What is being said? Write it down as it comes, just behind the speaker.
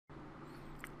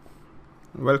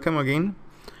Welcome again.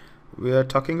 We are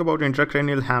talking about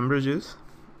intracranial hemorrhages,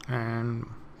 and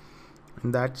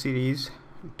in that series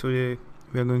today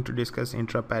we are going to discuss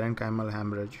intraparenchymal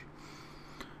hemorrhage.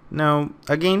 Now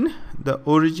again, the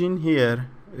origin here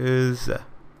is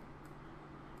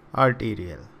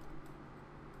arterial.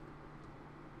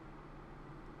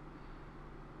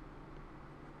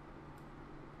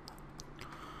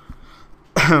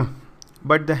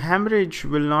 But the hemorrhage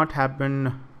will not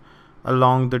happen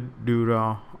along the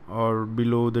dura or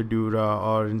below the dura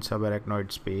or in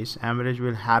subarachnoid space. Hemorrhage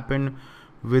will happen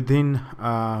within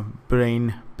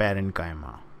brain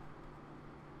parenchyma.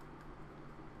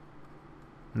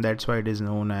 That's why it is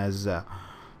known as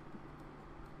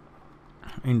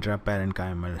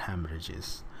intraparenchymal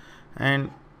hemorrhages. And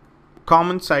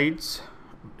common sites,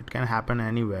 it can happen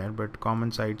anywhere, but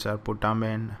common sites are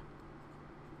putamen,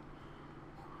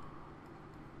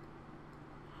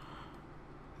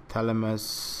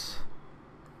 thalamus,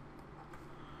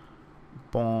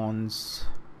 pons,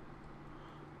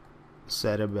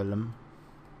 cerebellum,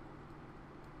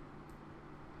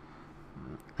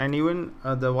 and even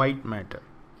the white matter.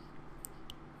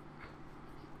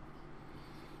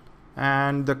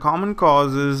 And the common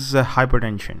cause is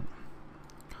hypertension.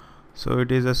 So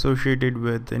it is associated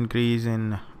with increase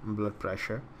in blood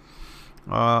pressure.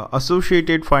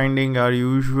 Associated findings are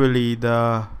usually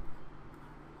the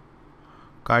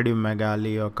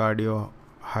cardiomegaly or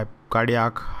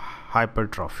cardiac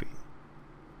hypertrophy.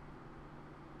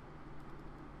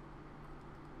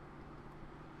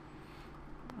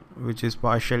 Which is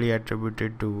partially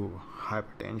attributed to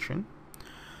hypertension.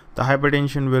 The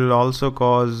hypertension will also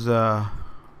cause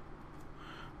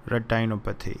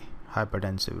retinopathy,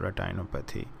 hypertensive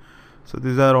retinopathy. So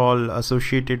these are all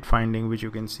associated findings which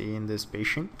you can see in this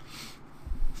patient.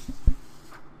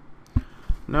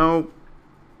 Now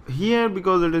here,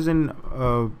 because it is in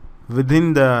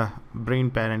within the brain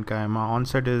parenchyma,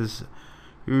 onset is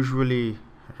usually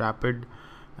rapid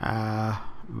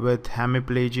with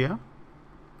hemiplegia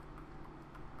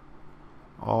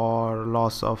or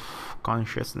loss of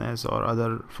consciousness or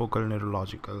other focal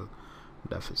neurological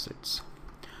deficits.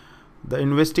 The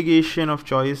investigation of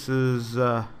choice is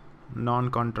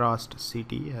non-contrast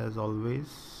CT as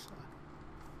always,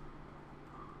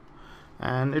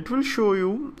 and it will show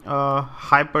you a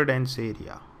hyperdense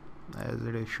area as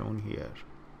it is shown here.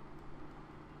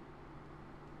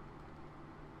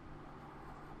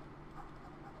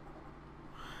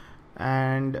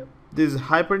 And this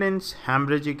hyperdense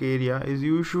hemorrhagic area is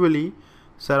usually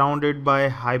surrounded by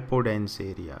hypodense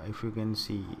area. If you can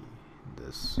see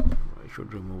this, I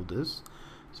should remove this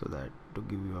so that to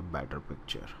give you a better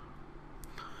picture.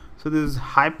 So this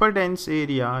hyperdense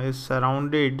area is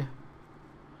surrounded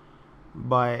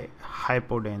by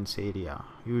hypodense area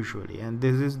usually, and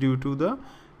this is due to the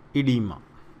edema,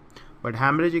 but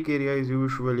hemorrhagic area is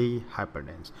usually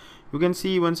hyperdense. You can see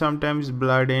even sometimes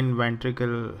blood in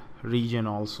ventricle region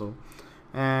also,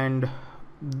 and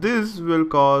this will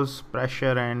cause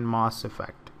pressure and mass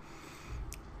effect.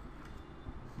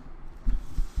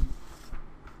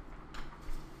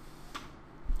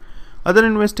 Other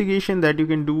investigation that you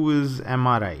can do is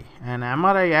MRI, and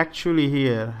MRI actually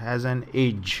here has an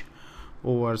edge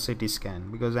over CT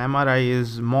scan because MRI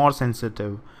is more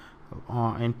sensitive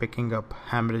in picking up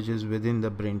hemorrhages within the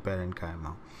brain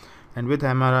parenchyma. And with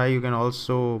MRI you can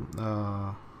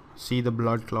also see the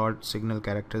blood clot signal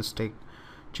characteristic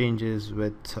changes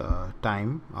with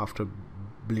time after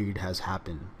bleed has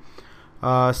happened.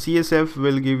 CSF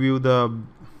will give you the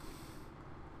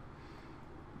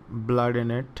blood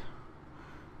in it,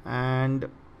 and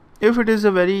if it is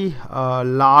a very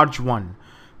large one,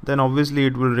 then obviously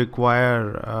it will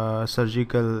require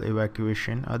surgical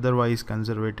evacuation. Otherwise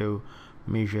conservative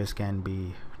measures can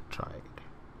be tried.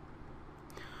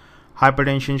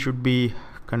 Hypertension should be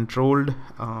controlled,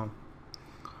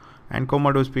 and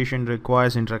comatose patient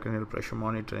requires intracranial pressure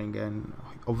monitoring, and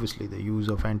obviously the use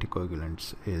of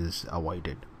anticoagulants is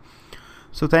avoided.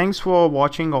 So thanks for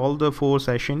watching all the 4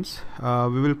 sessions.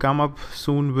 We will come up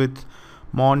soon with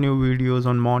more new videos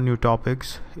on more new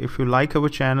topics. If you like our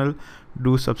channel,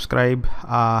 do subscribe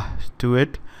to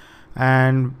it,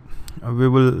 and we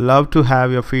will love to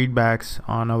have your feedbacks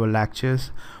on our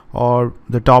lectures or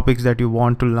the topics that you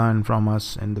want to learn from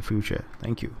us in the future.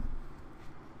 Thank you.